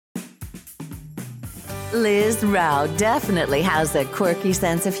Liz Rao definitely has a quirky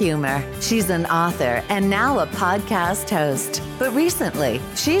sense of humor. She's an author and now a podcast host. But recently,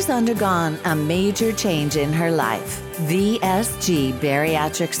 she's undergone a major change in her life: VSG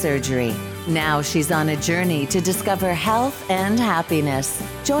bariatric surgery. Now she's on a journey to discover health and happiness.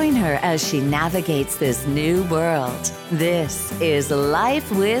 Join her as she navigates this new world. This is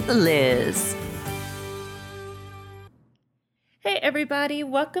Life with Liz. Hey everybody,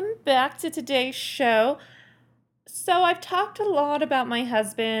 welcome back to today's show. So I've talked a lot about my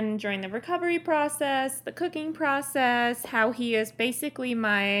husband during the recovery process, the cooking process, how he is basically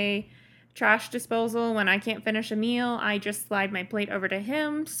my trash disposal. When I can't finish a meal, I just slide my plate over to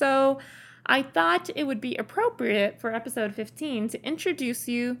him. So I thought it would be appropriate for episode 15 to introduce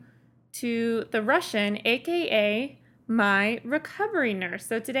you to the Russian, aka my recovery nurse.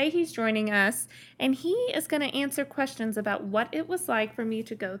 So today he's joining us and he is going to answer questions about what it was like for me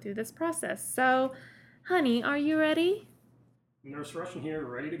to go through this process. So, honey, are you ready? Nurse Russian here,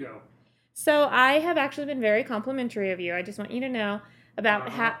 ready to go. So I have actually been very complimentary of you. I just want you to know about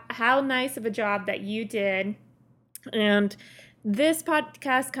how nice of a job that you did. And this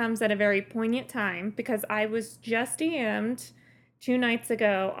podcast comes at a very poignant time because I was just DM'd 2 nights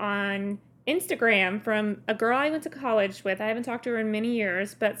ago on Instagram from a girl I went to college with. I haven't talked to her in many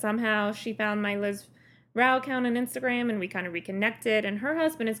years, but somehow she found my Liz Rao account on Instagram and we kind of reconnected. And her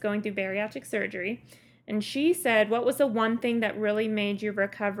husband is going through bariatric surgery. And she said, what was the one thing that really made your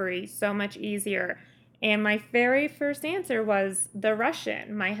recovery so much easier? And my very first answer was the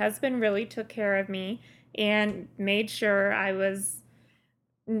Russian. My husband really took care of me and made sure I was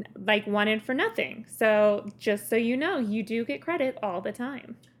like wanted for nothing. So just so you know, you do get credit all the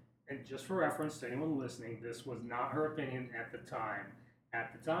time. And just for reference to anyone listening, this was not her opinion at the time.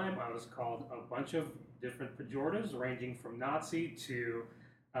 At the time, I was called a bunch of different pejoratives, ranging from Nazi to,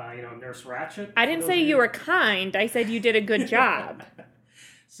 Nurse Ratchet. I didn't say you were kind. I said you did a good job.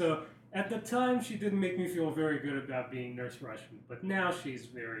 So at the time, she didn't make me feel very good about being Nurse Russian, but now she's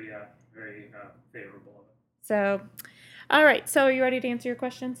very favorable of it. So, all right. So are you ready to answer your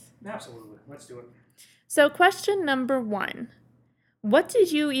questions? Absolutely. Let's do it. So question number 1. What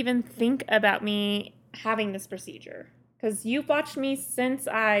did you even think about me having this procedure? Because you've watched me since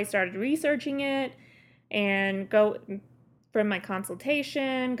I started researching it and go from my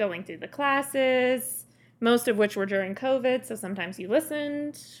consultation, going through the classes, most of which were during COVID, so sometimes you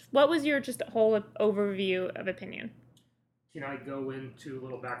listened. What was your just whole overview of opinion? Can I go into a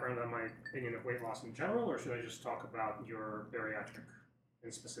little background on my opinion of weight loss in general, or should I just talk about your bariatric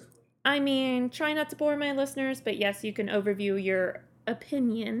and specifically? I mean, try not to bore my listeners, but yes, you can overview your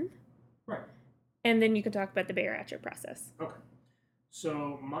opinion. Right. And then you can talk about the bariatric process. Okay.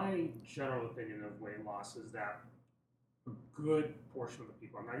 So my general opinion of weight loss is that a good portion of the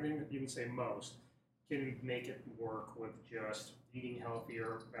people, I'm not going to even say most, can make it work with just eating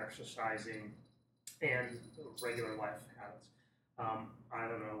healthier, exercising, and regular life habits. I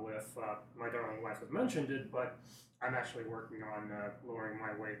don't know if my darling wife has mentioned it, but I'm actually working on lowering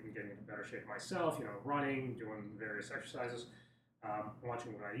my weight and getting into better shape myself, running, doing various exercises,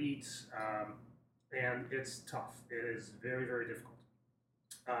 watching what I eat, and it's tough. It is very, very difficult.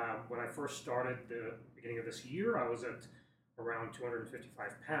 When I first started the beginning of this year, I was at around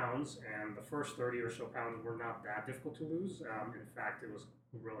 255 pounds, and the first 30 or so pounds were not that difficult to lose. In fact, it was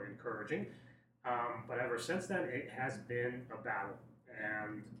really encouraging. But ever since then, it has been a battle.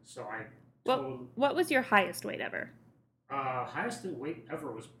 And so What was your highest weight ever? Highest weight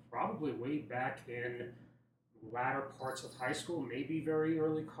ever was probably way back in latter parts of high school, maybe very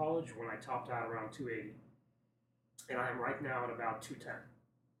early college, when I topped out around 280. And I am right now at about 210.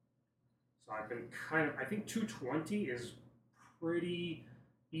 So I've been I think 220 is pretty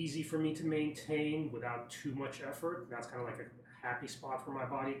easy for me to maintain without too much effort. That's kind of like a happy spot for my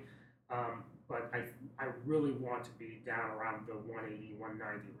body. But I really want to be down around the 180,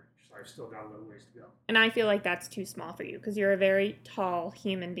 190 range. So I've still got a little ways to go. And I feel like that's too small for you because you're a very tall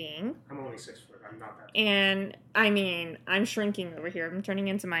human being. I'm only 6 foot. I'm not that tall. And I mean, I'm shrinking over here. I'm turning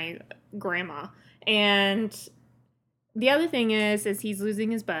into my grandma. And the other thing is he's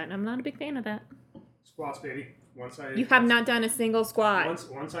losing his butt. I'm not a big fan of that. Squats, baby. You have not done a single squat.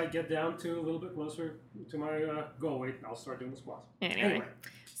 Once I get down to a little bit closer to my goal weight, I'll start doing the squats. Anyway.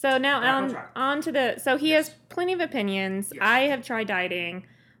 So now on to the... So he has plenty of opinions. Yes. I have tried dieting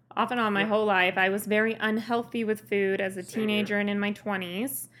off and on my whole life. I was very unhealthy with food as a teenager and in my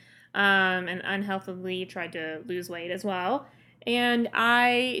 20s. And unhealthily tried to lose weight as well. And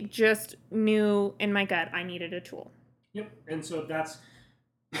I just knew in my gut I needed a tool. Yep. And so that's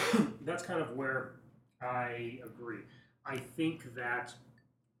kind of where I agree. I think that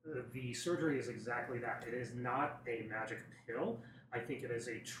the surgery is exactly that. It is not a magic pill. I think it is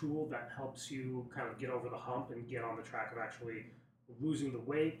a tool that helps you kind of get over the hump and get on the track of actually losing the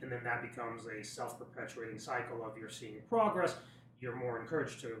weight, and then that becomes a self-perpetuating cycle of you're seeing progress. You're more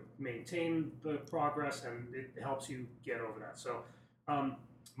encouraged to maintain the progress, and it helps you get over that. So,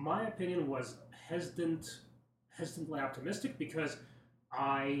 my opinion was hesitantly optimistic because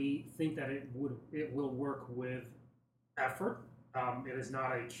I think that it will work with effort. It is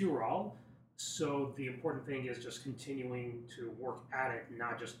not a cure-all, so the important thing is just continuing to work at it,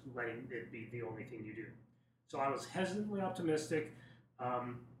 not just letting it be the only thing you do. So I was hesitantly optimistic.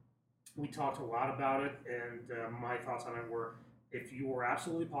 Um, we talked a lot about it, and my thoughts on it were: if you were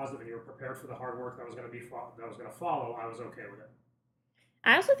absolutely positive and you were prepared for the hard work that was going to follow, I was okay with it.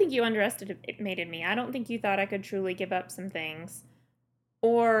 I also think you underestimated me. I don't think you thought I could truly give up some things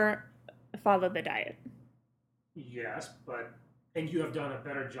or follow the diet. Yes, and you have done a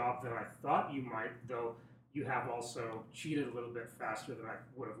better job than I thought you might, though you have also cheated a little bit faster than I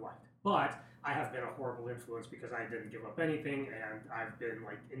would have liked. But I have been a horrible influence because I didn't give up anything, and I've been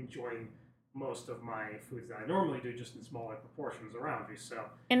like enjoying most of my foods that I normally do, just in smaller proportions around you. So,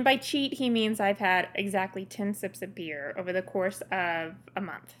 And by cheat, he means I've had exactly 10 sips of beer over the course of a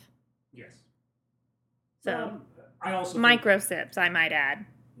month. yes. So, I also micro sips, I might add.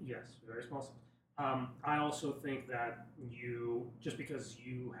 yes, very small sips. I also think that just because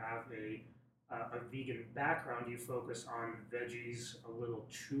you have a vegan background, you focus on veggies a little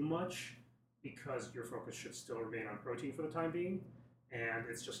too much because your focus should still remain on protein for the time being. And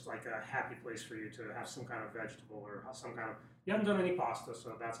it's just like a happy place for you to have some kind of vegetable or some kind of. You haven't done any pasta,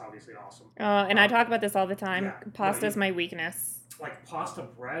 so that's obviously awesome. And I talk about this all the time. Yeah, Pasta's my weakness. Like pasta,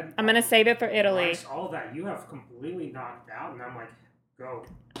 bread. I'm going to save it for Italy. Rice, all that you have completely knocked out, and I'm like, go.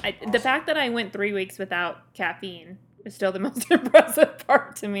 The fact that I went 3 weeks without caffeine is still the most impressive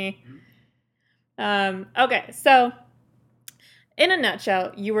part to me. Okay, so in a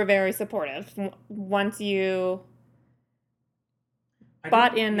nutshell, you were very supportive. Once you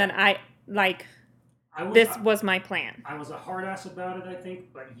bought in that this was my plan. I was a hard ass about it, I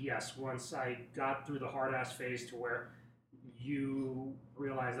think, but yes, once I got through the hard ass phase to where you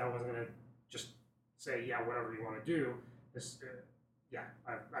realized I wasn't going to just say, yeah, whatever you want to do,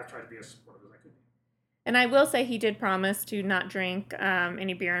 I've tried to be as supportive as I could be. And I will say he did promise to not drink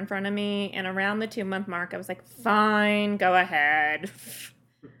any beer in front of me. And around the 2-month mark, I was like, fine, go ahead.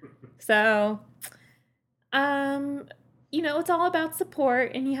 So, it's all about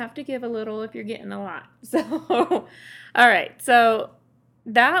support, and you have to give a little if you're getting a lot. So, all right. So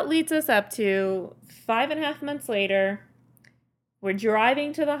that leads us up to 5.5 months later. We're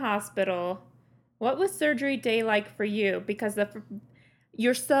driving to the hospital. What was surgery day like for you? Because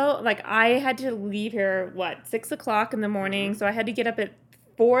you're so, I had to leave here, 6 o'clock in the morning. Mm-hmm. So I had to get up at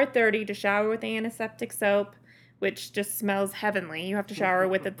 4:30 to shower with antiseptic soap, which just smells heavenly. You have to shower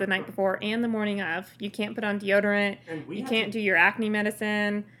with it the night before and the morning of. You can't put on deodorant. You can't do your acne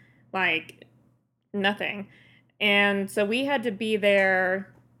medicine, nothing. And so we had to be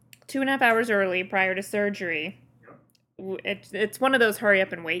there 2.5 hours early prior to surgery. It's one of those hurry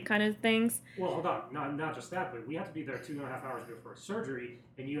up and wait kind of things. Well, hold on. Not just that, but we had to be there 2.5 hours before surgery,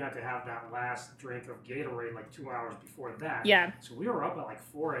 and you had to have that last drink of Gatorade 2 hours before that. Yeah. So we were up at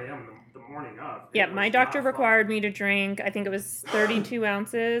 4 a.m. the morning of. Yeah, my doctor required me to drink, I think it was 32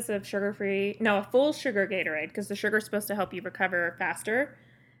 ounces of a full sugar Gatorade, because the sugar is supposed to help you recover faster.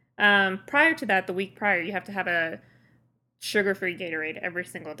 Prior to that, the week prior, you have to have a sugar-free Gatorade every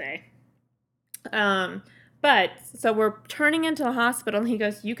single day. But, so we're turning into the hospital, and he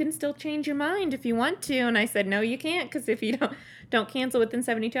goes, you can still change your mind if you want to. And I said, no, you can't, because if you don't cancel within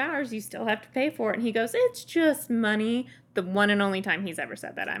 72 hours, you still have to pay for it. And he goes, it's just money. The one and only time he's ever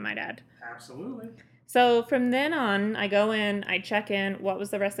said that, I might add. Absolutely. So from then on, I go in, I check in. What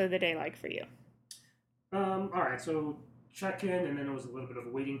was the rest of the day like for you? All right, so check in, and then it was a little bit of a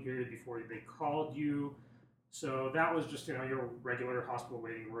waiting period before they called you. So that was just, your regular hospital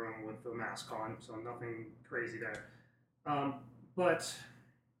waiting room with the mask on, so nothing crazy there. But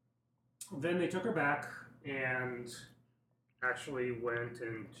then they took her back and actually went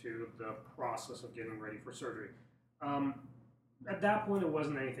into the process of getting ready for surgery. At that point, it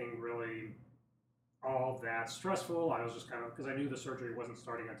wasn't anything really all that stressful. I was just kind of, because I knew the surgery wasn't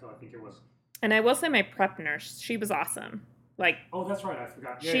starting until I think it was. And I will say my prep nurse, she was awesome. Oh, that's right, I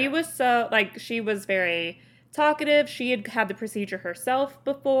forgot. Yeah, she was so, she was very talkative. She had the procedure herself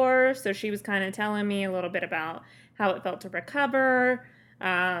before, so she was kind of telling me a little bit about how it felt to recover.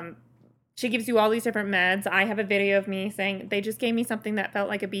 She gives you all these different meds. I have a video of me saying they just gave me something that felt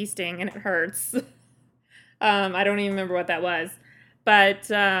like a bee sting and it hurts. I don't even remember what that was. But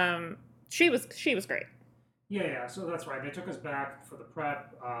she was great. Yeah. So that's right. They took us back for the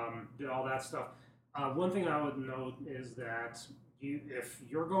prep, did all that stuff. One thing I would note is that if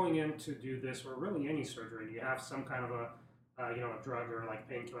you're going in to do this or really any surgery, and you have some kind of a drug or like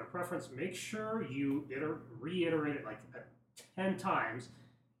painkiller preference, make sure you reiterate it like 10 times,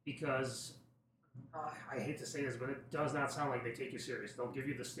 because I hate to say this, but it does not sound like they take you serious. They'll give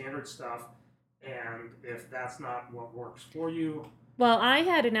you the standard stuff, and if that's not what works for you, Well, I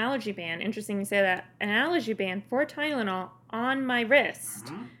had an allergy band. Interesting you say that. An allergy band for Tylenol on my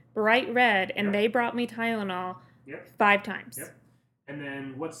wrist, bright red, and Yep. they brought me Tylenol Yep. 5 times. Yep. And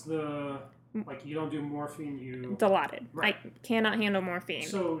then what's the, like, you don't do morphine, you... Dilaudid. Right. I cannot handle morphine.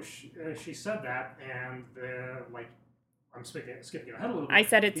 So she said that, and like, I'm skipping ahead a little bit. I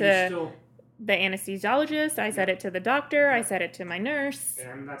said it but you to still, the anesthesiologist. I said Yep. it to the doctor. I Yep. said it to my nurse.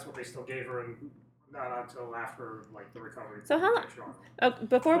 and that's what they still gave her, and not until after, like, the recovery. So how long? takes you on. Oh,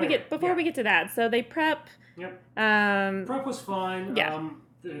 before we Anyway, get yeah. we get to that, so they prep. Yep. Um, Prep was fine. Yeah.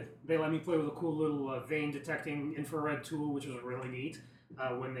 They let me play with a cool little vein detecting infrared tool, which was really neat.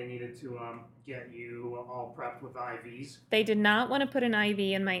 When they needed to get you all prepped with IVs. they did not want to put an IV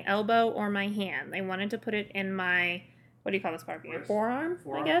in my elbow or my hand. They wanted to put it in my, what do you call this part? Your Wrist. forearm,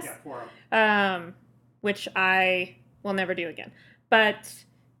 Forearm? I guess. Yeah, forearm. Which I will never do again. But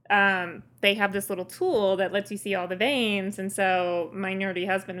they have this little tool that lets you see all the veins, and so my nerdy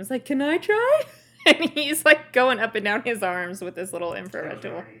husband was like, "Can I try?" And he's like going up and down his arms with this little infrared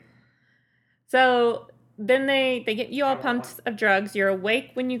tool. Right. So then they get you all pumped of drugs. You're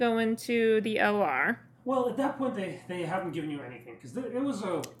awake when you go into the OR. Well, at that point, they haven't given you anything, because it was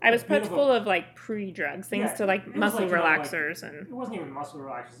I was bit put of a- full of like pre-drugs, things Yeah, to like it was muscle like, you know, like- relaxers and It wasn't even muscle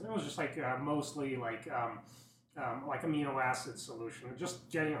relaxers. It was just like mostly like amino acid solution, just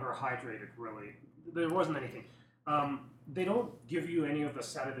getting her hydrated. Really, there wasn't anything. They don't give you any of the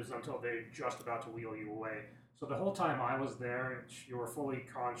sedatives until they're just about to wheel you away. So the whole time I was there, you were fully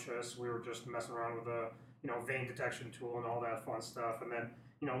conscious. We were just messing around with a vein detection tool and all that fun stuff, and then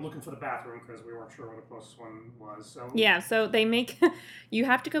looking for the bathroom because we weren't sure where the closest one was. So yeah. So they make you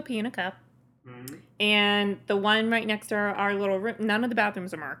have to go pee in a cup. Mhm. And the one right next to our little room, none of the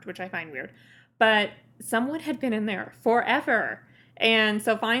bathrooms are marked, which I find weird. But someone had been in there forever. And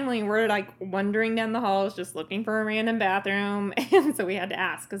so finally we're like wandering down the halls just looking for a random bathroom. And so we had to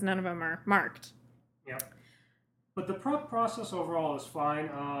ask because none of them are marked. Yeah. But the prep process overall is fine.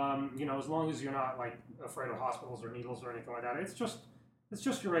 As long as you're not like afraid of hospitals or needles or anything like that. It's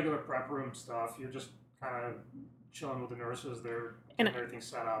just your regular prep room stuff. You're just kind of chilling with the nurses. They're getting everything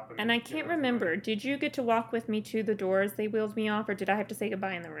set up. And I can't remember. Did you get to walk with me to the doors they wheeled me off, or did I have to say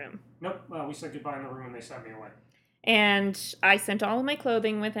goodbye in the room? Nope. We said goodbye in the room and they sent me away. And I sent all of my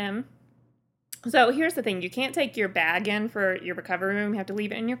clothing with him. So here's the thing. You can't take your bag in for your recovery room. You have to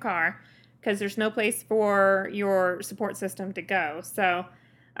leave it in your car because there's no place for your support system to go. So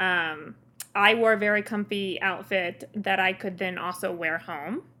I wore a very comfy outfit that I could then also wear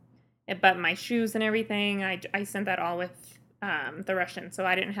home. But my shoes and everything, I sent that all with the Russian. So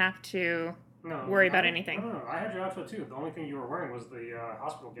I didn't have to worry about anything. No. I had your outfit too. The only thing you were wearing was the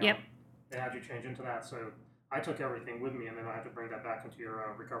hospital gown. Yep. They had you change into that. So I took everything with me, and then I had to bring that back into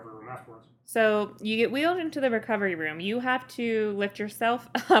your recovery room afterwards. So you get wheeled into the recovery room. You have to lift yourself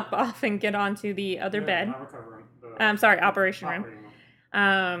up off and get onto the other bed. Not recovery room. I'm sorry, operation room. Operating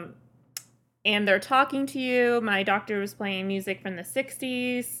room. And they're talking to you. My doctor was playing music from the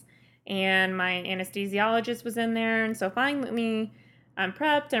 60s, and my anesthesiologist was in there. And so finally, I'm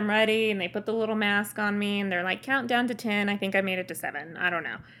prepped, I'm ready, and they put the little mask on me, and they're like, count down to 10. I think I made it to 7. I don't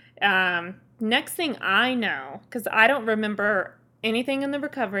know. Next thing I know, because I don't remember anything in the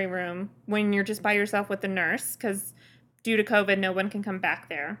recovery room when you're just by yourself with the nurse, because due to COVID, no one can come back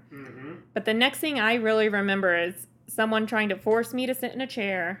there. Mm-hmm. But the next thing I really remember is someone trying to force me to sit in a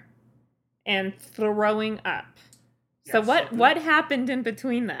chair and throwing up. Yeah, So something- what happened in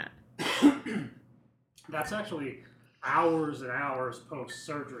between that? That's actually hours and hours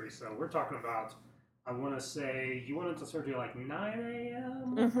post-surgery. So we're talking about, I want to say, you went into surgery like 9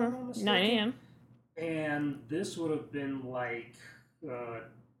 a.m.? if I'm not mistaken? 9 a.m. And this would have been like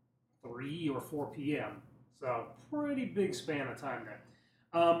 3 or 4 p.m. So pretty big span of time there.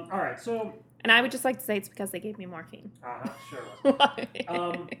 All right, so... And I would just like to say it's because they gave me morphine. Sure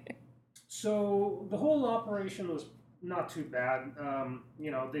was. So the whole operation was not too bad.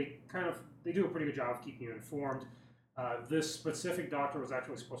 They do a pretty good job of keeping you informed. This specific doctor was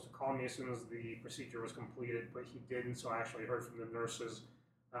actually supposed to call me as soon as the procedure was completed, but he didn't, so I actually heard from the nurses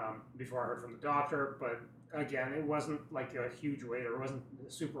before I heard from the doctor. But again, it wasn't like a huge wait, or it wasn't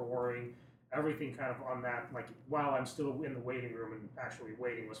super worrying. everything kind of on that, like while I'm still in the waiting room and actually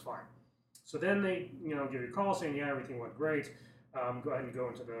waiting was fine. So then they, give you a call saying, yeah, everything went great. Go ahead and go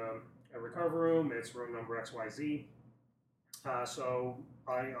into the recovery room. It's room number XYZ. So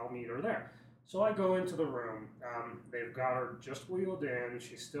I'll meet her there. So I go into the room. They've got her just wheeled in.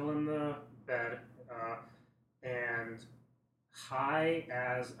 She's still in the bed, and high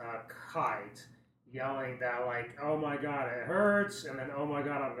as a kite, yelling that like, "Oh my God, it hurts!" and then, "Oh my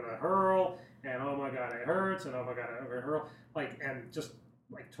God, I'm gonna hurl!" and "Oh my God, it hurts!" and "Oh my God, I'm gonna hurl!" And just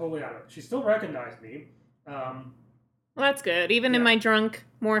like totally out of it. She still recognized me. Well, that's good. Even in my drunk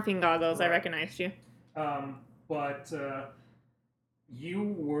morphine goggles, right. I recognized you. But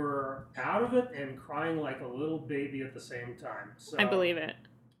you were out of it and crying like a little baby at the same time. So I believe it.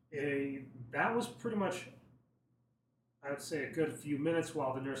 That was pretty much, I would say, a good few minutes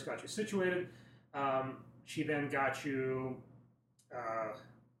while the nurse got you situated. She then got you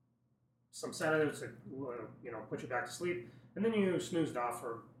some sedatives to put you back to sleep, and then you snoozed off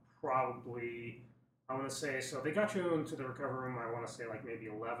for probably, I want to say, so they got you into the recovery room, I want to say like maybe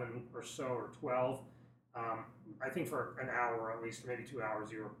 11 or so, or 12. I think for an hour at least, maybe 2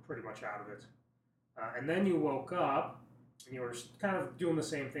 hours, you were pretty much out of it. And then you woke up, and you were kind of doing the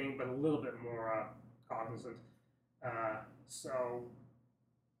same thing, but a little bit more cognizant. So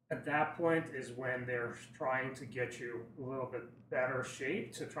at that point is when they're trying to get you a little bit better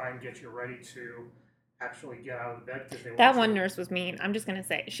shape to try and get you ready to actually get out of bed. That one nurse was mean. I'm just going to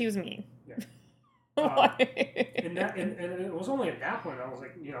say, she was mean. Yeah. And it was only at that point I was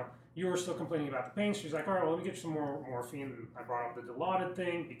like, you were still complaining about the pain. She's like, all right, well, let me get you some more morphine. And I brought up the Dilaudid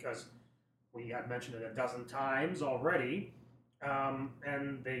thing because we had mentioned it a dozen times already.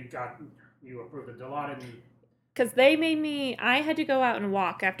 And they got you approved the Dilaudid. Because they made me, I had to go out and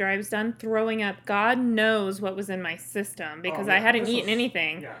walk after I was done throwing up. God knows what was in my system because I hadn't eaten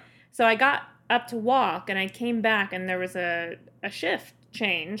anything. Yeah. So I got up to walk and I came back and there was a shift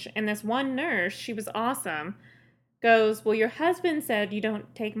change. And this one nurse, she was awesome, goes, well, your husband said you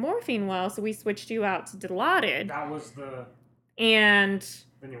don't take morphine well, so we switched you out to Dilaudid. That was the...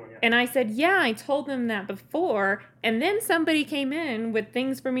 And I said, yeah, I told them that before. And then somebody came in with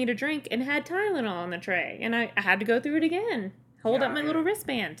things for me to drink and had Tylenol on the tray. And I had to go through it again. Hold up my little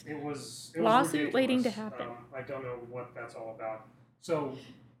wristband. It was lawsuit ridiculous. Waiting to happen. I don't know what that's all about. So,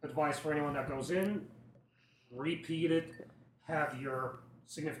 advice for anyone that goes in, repeat it. Have your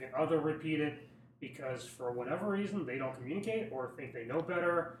significant other repeat it. Because for whatever reason, they don't communicate or think they know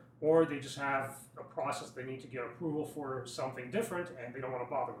better, or they just have a process they need to get approval for something different, and they don't want to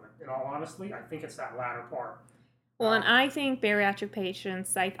bother with it. In all honesty, I think it's that latter part. Well, and I think bariatric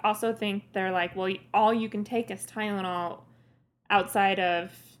patients, I also think they're like, well, all you can take is Tylenol outside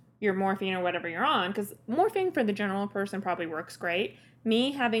of your morphine or whatever you're on, because morphine for the general person probably works great.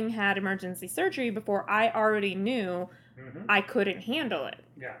 Me, having had emergency surgery before, I already knew I couldn't handle it.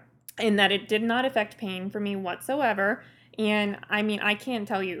 Yeah. And that it did not affect pain for me whatsoever. And I mean, I can't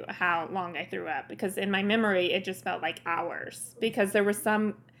tell you how long I threw up because in my memory, it just felt like hours because there was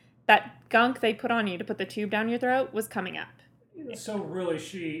that gunk they put on you to put the tube down your throat was coming up. So really,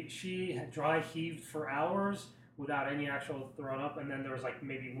 she had dry heaved for hours without any actual throwing up, and then there was like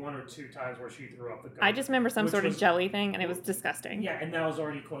maybe 1 or 2 times where she threw up the gunk. I just remember some sort of jelly thing, and it was disgusting. Yeah, and that was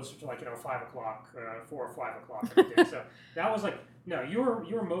already closer to 5 o'clock, 4 or 5 o'clock every day. So that was like, no, you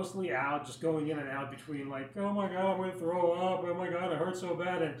were mostly out, just going in and out between like, oh my God, I'm going to throw up, oh my God, it hurts so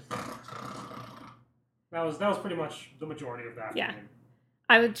bad, and that was pretty much the majority of that. Yeah.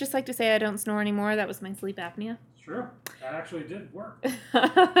 I would just like to say I don't snore anymore. That was my sleep apnea. Sure, that actually did work.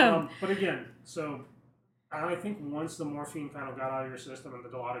 But again, so I think once the morphine kind of got out of your system and the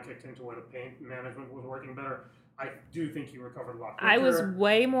Dilaudid kicked into where the pain management was working better, I do think you recovered a lot quicker. I was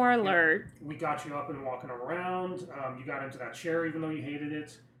way more alert. We got you up and walking around. You got into that chair even though you hated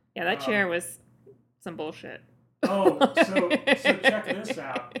it. Yeah, that chair was some bullshit. Oh, so check this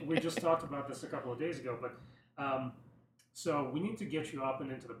out. We just talked about this a couple of days ago, but so we need to get you up and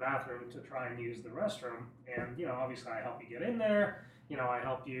into the bathroom to try and use the restroom. And, obviously I help you get in there. I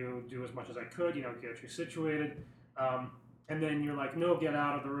helped you do as much as I could, get you situated. And then you're like, no, get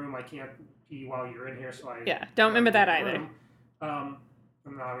out of the room. I can't pee while you're in here. So don't remember that either. And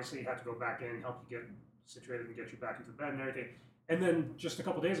then obviously you had to go back in, help you get situated and get you back into bed and everything. And then just a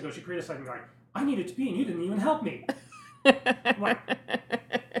couple days ago, she criticized me like, I needed to pee and you didn't even help me. Like,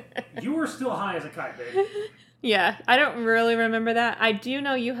 you were still high as a kite, babe. Yeah, I don't really remember that. I do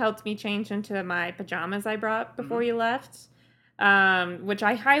know you helped me change into my pajamas I brought before you left. Which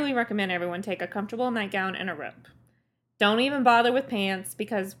I highly recommend everyone take a comfortable nightgown and a robe. Don't even bother with pants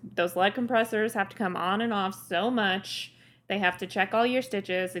because those leg compressors have to come on and off so much They have to check all your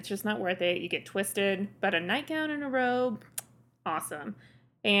stitches. It's just not worth it. You get twisted. But a nightgown and a robe, awesome.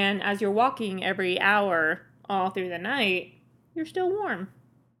 And as you're walking every hour all through the night, you're still warm.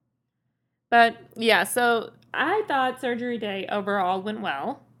 But yeah, so I thought surgery day overall went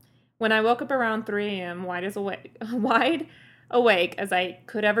well. When I woke up around 3 a.m., wide awake as I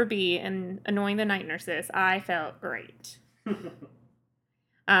could ever be and annoying the night nurses, I felt great.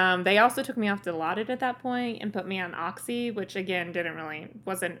 They also took me off Dilaudid at that point and put me on Oxy, which again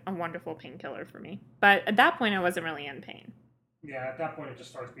wasn't a wonderful painkiller for me. But at that point, I wasn't really in pain. Yeah, at that point, it just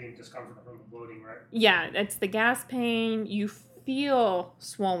starts being discomfort from the bloating, right? Yeah, it's the gas pain. You feel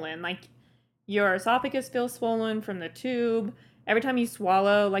swollen, like your esophagus feels swollen from the tube. Every time you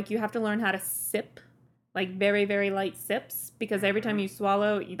swallow, like you have to learn how to sip, like very, very light sips, because every time you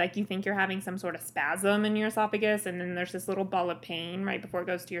swallow, you think you're having some sort of spasm in your esophagus, and then there's this little ball of pain right before it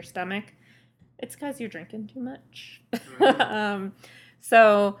goes to your stomach. It's because you're drinking too much.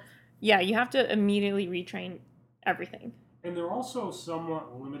 So, yeah, you have to immediately retrain everything. And they're also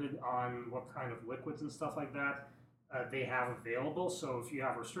somewhat limited on what kind of liquids and stuff like that they have available. So if you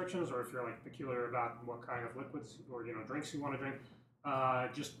have restrictions, or if you're like peculiar about what kind of liquids or drinks you want to drink,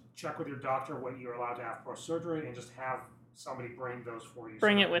 just check with your doctor what you're allowed to have post-surgery, and just have somebody bring those for you.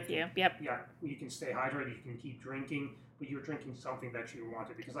 Bring it with you. Yep. Yeah, you can stay hydrated, you can keep drinking, but you're drinking something that you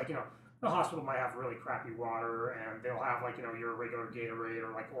wanted. Because the hospital might have really crappy water, and they'll have your regular Gatorade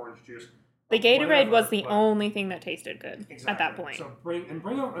or like orange juice. The Gatorade was the only thing that tasted good at that point. So bring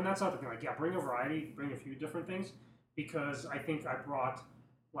and that's the other thing. Bring a variety, bring a few different things, because I think I brought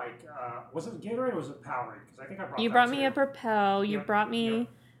was it Gatorade or was it Powerade? Because I think I brought. You brought me a Propel. You brought me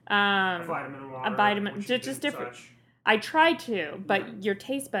a vitamin water. A vitamin, just different. I tried to, but your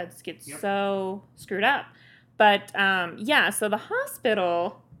taste buds get so screwed up. But so the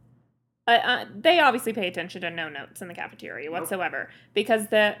hospital. They obviously pay attention to no notes in the cafeteria whatsoever, because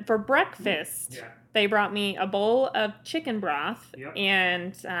for breakfast they brought me a bowl of chicken broth,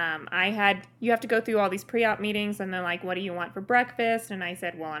 and you have to go through all these pre-op meetings, and they're like, what do you want for breakfast? And I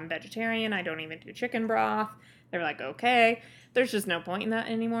said, well, I'm vegetarian, I don't even do chicken broth. They were like, okay. There's just no point in that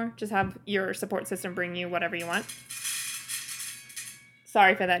anymore. Just have your support system bring you whatever you want.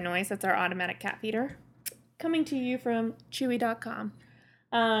 Sorry for that noise. That's our automatic cat feeder coming to you from Chewy.com.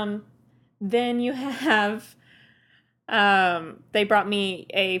 Then you have, they brought me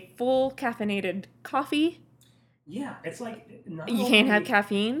a full caffeinated coffee. Yeah, it's like... You can't have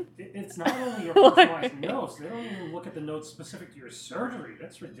caffeine? It's not only your personalized notes. They don't even look at the notes specific to your surgery.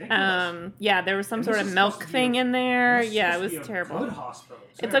 That's ridiculous. Yeah, there was some sort of milk thing in there. Yeah, it was terrible. Good hospital.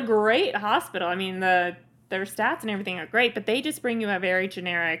 It's a great hospital. I mean, their stats and everything are great, but they just bring you a very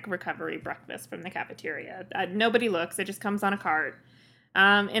generic recovery breakfast from the cafeteria. Nobody looks. It just comes on a cart.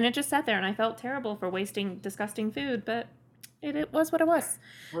 And it just sat there, and I felt terrible for wasting disgusting food, but it was what it was.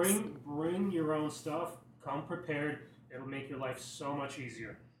 Bring your own stuff. Come prepared. It'll make your life so much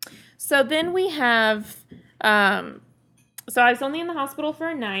easier. So then we have, so I was only in the hospital for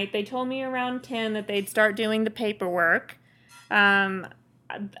a night. They told me around 10 that they'd start doing the paperwork. I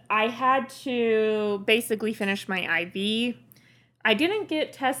had to basically finish my IV. I didn't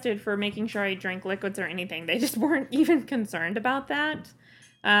get tested for making sure I drank liquids or anything. They just weren't even concerned about that.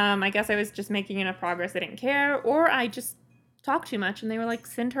 I guess I was just making enough progress. They didn't care. Or I just talked too much, and they were like,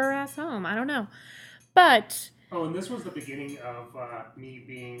 send her ass home. I don't know. But... Oh, and this was the beginning of me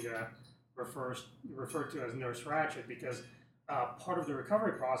being referred to as Nurse Ratchet, because part of the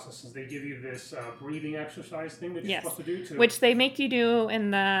recovery process is they give you this breathing exercise thing that you're supposed to do. Which they make you do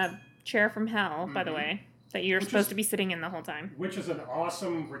in the chair from hell, by the way. That you're supposed to be sitting in the whole time. Which is an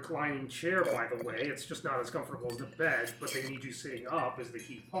awesome reclining chair, by the way. It's just not as comfortable as the bed, but they need you sitting up is the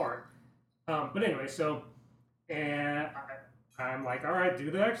key part. But anyway, so and I'm like, all right,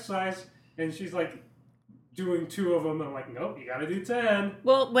 do the exercise. And she's like doing 2 of them. And I'm like, nope, you got to do 10.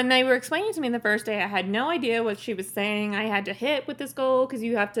 Well, when they were explaining to me the first day, I had no idea what she was saying. I had to hit with this goal because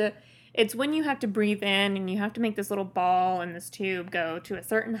it's when you have to breathe in and you have to make this little ball in this tube go to a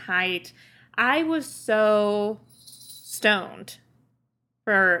certain height. I was so stoned,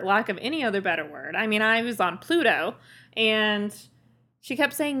 for lack of any other better word. I mean, I was on Pluto, and she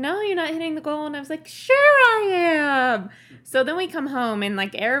kept saying, no, you're not hitting the goal. And I was like, sure I am. So then we come home, and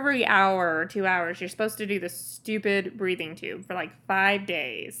like every hour or 2 hours, you're supposed to do this stupid breathing tube for like 5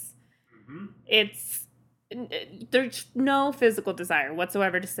 days. Mm-hmm. There's no physical desire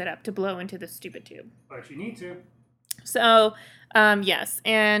whatsoever to sit up to blow into this stupid tube. But you need to. So, yes,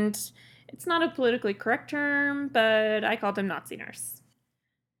 and... It's not a politically correct term, but I called him Nazi nurse.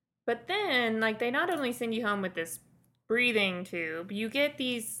 But then, they not only send you home with this breathing tube, you get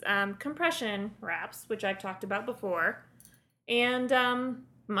these compression wraps, which I've talked about before. and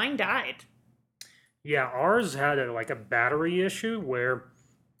mine died. Yeah, ours had a battery issue where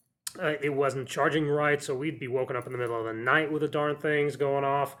it wasn't charging right, so we'd be woken up in the middle of the night with the darn things going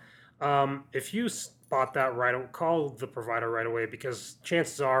off. If you spot that right, call the provider right away because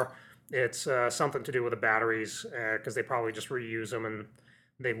chances are it's something to do with the batteries because they probably just reuse them and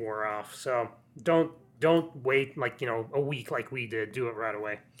they wore off. So don't wait a week like we did. Do it right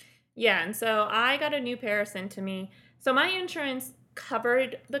away. Yeah, and so I got a new pair sent to me. So my insurance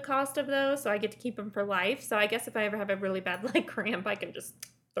covered the cost of those, so I get to keep them for life. So I guess if I ever have a really bad leg cramp, I can just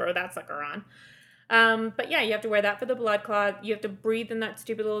throw that sucker on. But yeah, you have to wear that for the blood clot. You have to breathe in that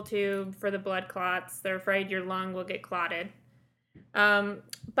stupid little tube for the blood clots. They're afraid your lung will get clotted.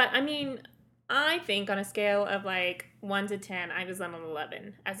 But I mean, I think on a scale of 1 to 10, I was on an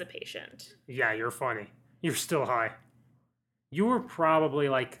 11 as a patient. Yeah, you're funny. You're still high. You were probably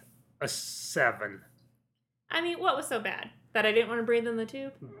a 7. I mean, what was so bad? That I didn't want to breathe in the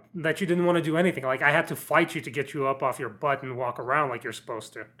tube? That you didn't want to do anything. I had to fight you to get you up off your butt and walk around like you're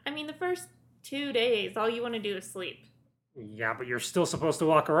supposed to. I mean, the first 2 days, all you want to do is sleep. Yeah, but you're still supposed to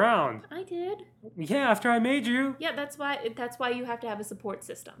walk around. I did. Yeah, after I made you. Yeah, that's why you have to have a support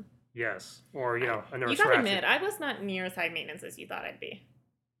system. Yes, or a nurse. You gotta admit, I was not near as high maintenance as you thought I'd be.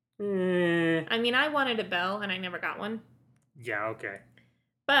 I mean, I wanted a bell and I never got one. Yeah, okay.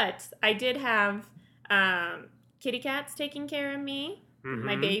 But I did have kitty cats taking care of me. Mm-hmm.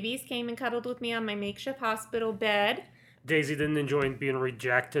 My babies came and cuddled with me on my makeshift hospital bed. Daisy didn't enjoy being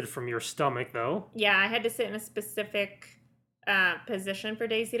rejected from your stomach, though. Yeah, I had to sit in a specific position for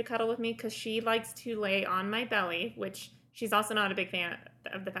Daisy to cuddle with me because she likes to lay on my belly, which she's also not a big fan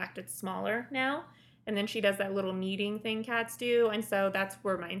of the fact it's smaller now. And then she does that little kneading thing cats do. And so that's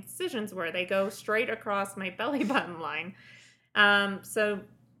where my incisions were. They go straight across my belly button line. So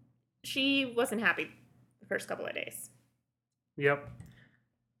she wasn't happy the first couple of days. Yep.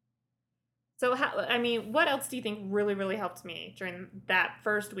 So, what else do you think really, really helped me during that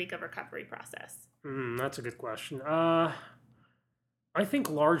first week of recovery process? That's a good question. I think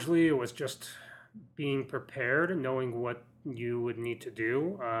largely it was just being prepared and knowing what you would need to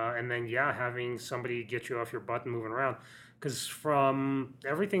do. And then, having somebody get you off your butt and moving around. Because from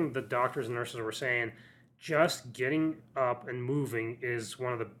everything the doctors and nurses were saying, just getting up and moving is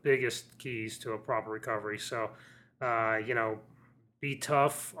one of the biggest keys to a proper recovery. So, be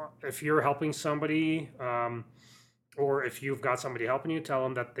tough. If you're helping somebody, or if you've got somebody helping you, tell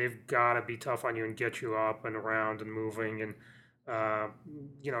them that they've got to be tough on you and get you up and around and moving and,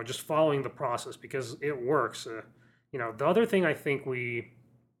 just following the process because it works. The other thing I think we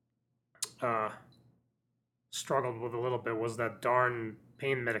struggled with a little bit was that darn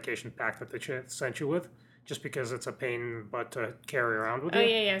pain medication pack that they sent you with, just because it's a pain in the butt to carry around with you. Oh,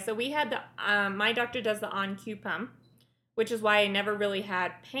 yeah. So we had my doctor does the On-Q pump, which is why I never really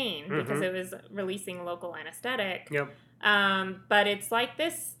had pain because it was releasing local anesthetic. Yep. But it's like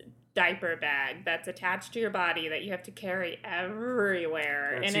this diaper bag that's attached to your body that you have to carry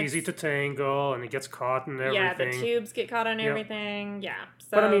everywhere. And it's easy to tangle, and it gets caught in everything. Yeah, the tubes get caught on everything. Yeah. So,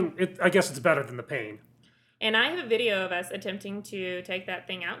 but I mean, I guess it's better than the pain. And I have a video of us attempting to take that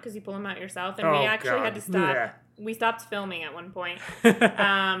thing out because you pull them out yourself, and we actually had to stop. Yeah. We stopped filming at one point.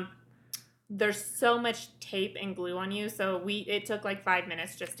 There's so much tape and glue on you, so it took 5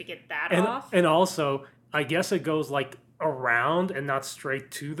 minutes just to get that off. And also, I guess it goes around and not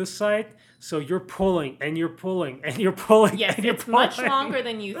straight to the site. So you're pulling and you're pulling and you're pulling. Yes, and you're it's pulling. much longer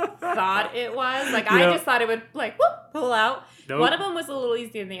than you thought it was. I just thought it would whoop, pull out. Nope. One of them was a little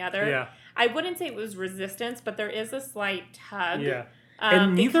easier than the other. Yeah. I wouldn't say it was resistance, but there is a slight tug. Yeah.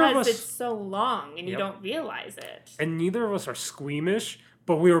 And neither of us, it's so long and you don't realize it. And neither of us are squeamish,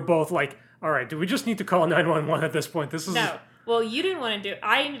 but we were both all right, do we just need to call 911 at this point? This is No. Well, you didn't want to do it.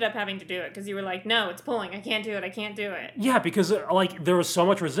 I ended up having to do it because you were like, no, it's pulling. I can't do it. Yeah, because there was so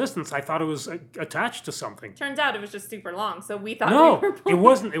much resistance. I thought it was attached to something. Turns out it was just super long. So we thought no, we were pulling. it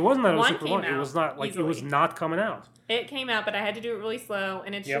wasn't that it was One super long. came It was not easily. it was not coming out. It came out, but I had to do it really slow,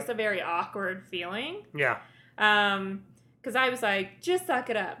 and it's just a very awkward feeling. Yeah. Because I was like, just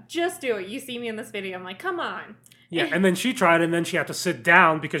suck it up. Just do it. You see me in this video. I'm like, come on. Yeah, and then she tried, and then she had to sit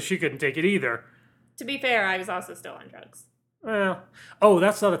down because she couldn't take it either. To be fair, I was also still on drugs. Well,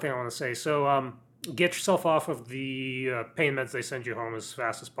 that's the other thing I want to say. So, get yourself off of the pain meds they send you home as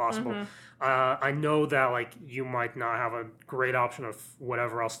fast as possible. I know that you might not have a great option of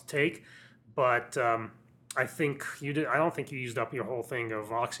whatever else to take, but I think you did. I don't think you used up your whole thing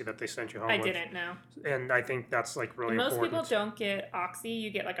of Oxy that they sent you home. I didn't know. And I think that's really most important. Most people don't get Oxy.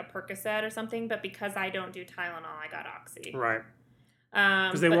 You get a Percocet or something, but because I don't do Tylenol, I got Oxy. Right.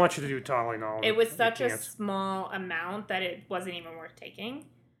 Because they But want you to do Tylenol. it was You such a can't. small amount that it wasn't even worth taking.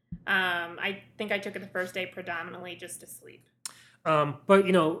 I think I took it the first day predominantly just to sleep. But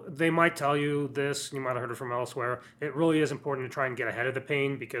they might tell you this. You might have heard it from elsewhere. It really is important to try and get ahead of the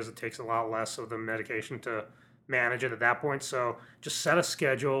pain because it takes a lot less of the medication to manage it at that point. So just set a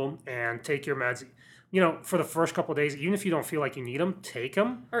schedule and take your meds. For the first couple of days, even if you don't feel like you need them, take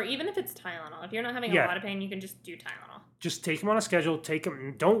them. Or even if it's Tylenol. If you're not having a Yeah. lot of pain, you can just do Tylenol. Just take them on a schedule. Take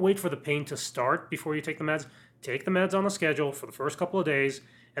them. Don't wait for the pain to start before you take the meds. Take the meds on the schedule for the first couple of days,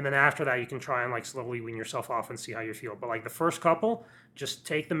 and then after that, you can try and slowly wean yourself off and see how you feel. But the first couple, just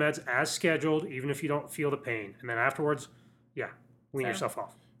take the meds as scheduled, even if you don't feel the pain, and then afterwards, wean So- yourself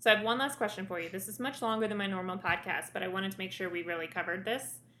off. So I have one last question for you. This is much longer than my normal podcast, but I wanted to make sure we really covered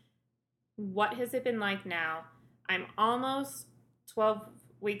this. What has it been like now? I'm almost 12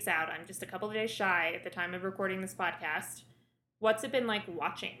 weeks out. I'm just a couple of days shy at the time of recording this podcast. What's it been like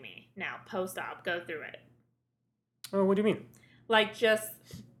watching me now, post-op, go through it? Oh, what do you mean? Just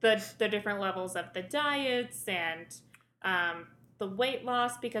the different levels of the diets and the weight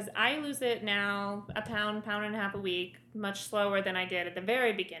loss, because I lose it now a pound and a half a week, much slower than I did at the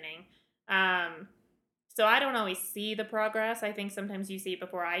very beginning. So I don't always see the progress. I think sometimes you see it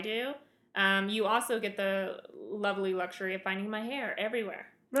before I do. You also get the lovely luxury of finding my hair everywhere.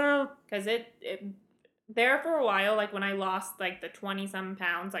 No, Because it there for a while, when I lost the 20-some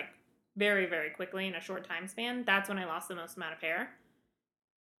pounds, very, very quickly in a short time span, that's when I lost the most amount of hair.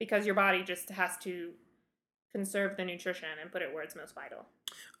 Because your body just has to conserve the nutrition and put it where it's most vital.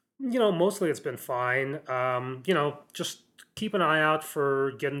 mostly it's been fine. Just keep an eye out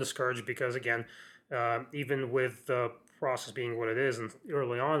for getting discouraged because, again, even with the process being what it is and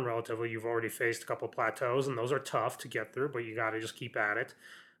early on relatively, you've already faced a couple of plateaus and those are tough to get through, but you got to just keep at it.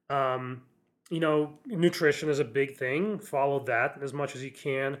 Nutrition is a big thing. Follow that as much as you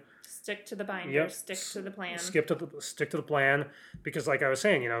can. Stick to the binder, Yep. stick to the plan. Stick to the plan because, like I was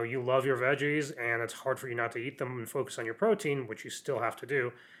saying, you love your veggies, and it's hard for you not to eat them and focus on your protein, which you still have to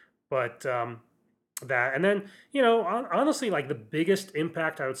do. But that, and then honestly, the biggest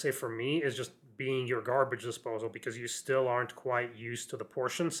impact I would say for me is just being your garbage disposal because you still aren't quite used to the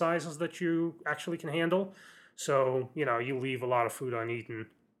portion sizes that you actually can handle. So you leave a lot of food uneaten.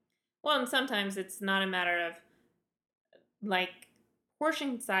 Well, and sometimes it's not a matter of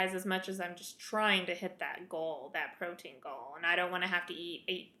portion size as much as I'm just trying to hit that goal, that protein goal, and I don't want to have to eat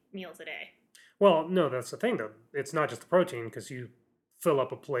 8 meals a day. Well, no, that's the thing though. It's not just the protein because you fill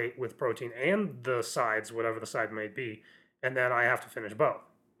up a plate with protein and the sides, whatever the side may be, and then I have to finish both.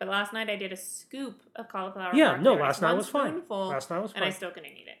 But last night I did a scoop of cauliflower. Yeah, broccoli no, rice, last night one was fine. spoonful, Last night was and I fine. still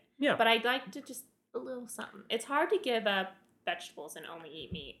couldn't eat it. Yeah. But I'd like to just a little something. It's hard to give up vegetables and only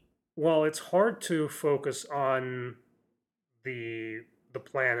eat meat. Well, it's hard to focus on the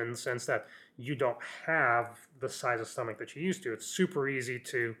plan in the sense that you don't have the size of stomach that you used to. It's super easy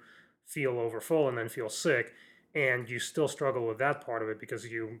to feel overfull and then feel sick, and you still struggle with that part of it because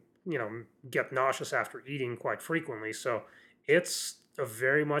you get nauseous after eating quite frequently. So it's a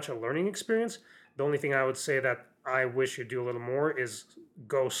very much a learning experience. The only thing I would say that I wish you'd do a little more is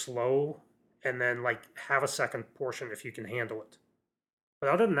go slow and then have a second portion if you can handle it. But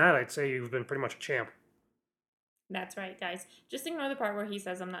other than that, I'd say you've been pretty much a champ. That's right, guys. Just ignore the part where he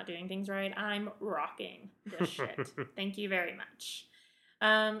says I'm not doing things right. I'm rocking this shit. Thank you very much.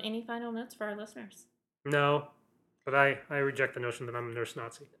 Any final notes for our listeners? No, but I reject the notion that I'm a nurse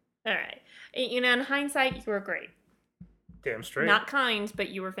Nazi. All right. In hindsight, you were great. Damn straight. Not kind, but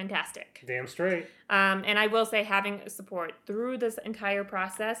you were fantastic. Damn straight. And I will say having support through this entire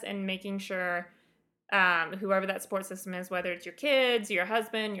process and making sure whoever that support system is, whether it's your kids, your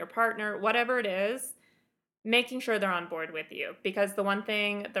husband, your partner, whatever it is, making sure they're on board with you. Because the one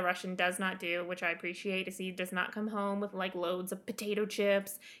thing the Russian does not do, which I appreciate, is he does not come home with loads of potato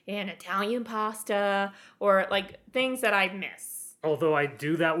chips and Italian pasta or things that I miss. Although I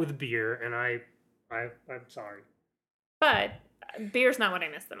do that with beer, and I'm sorry. But beer's not what I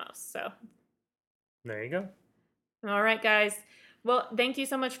miss the most, so. There you go. All right, guys. Well, thank you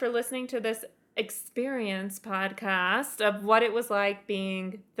so much for listening to this experience podcast of what it was like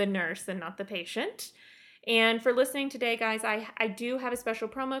being the nurse and not the patient. And for listening today, guys, I do have a special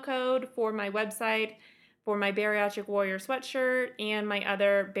promo code for my website for my Bariatric Warrior sweatshirt and my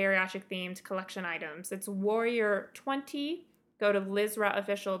other bariatric themed collection items. It's Warrior20. Go to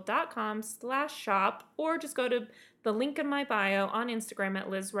LizRouteOfficial.com/shop or just go to the link in my bio on Instagram at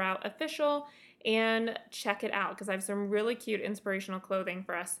LizRouteOfficial and check it out because I have some really cute inspirational clothing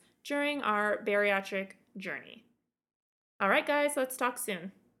for us during our bariatric journey. All right, guys, let's talk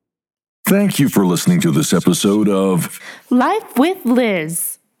soon. Thank you for listening to this episode of Life with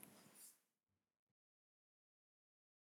Liz.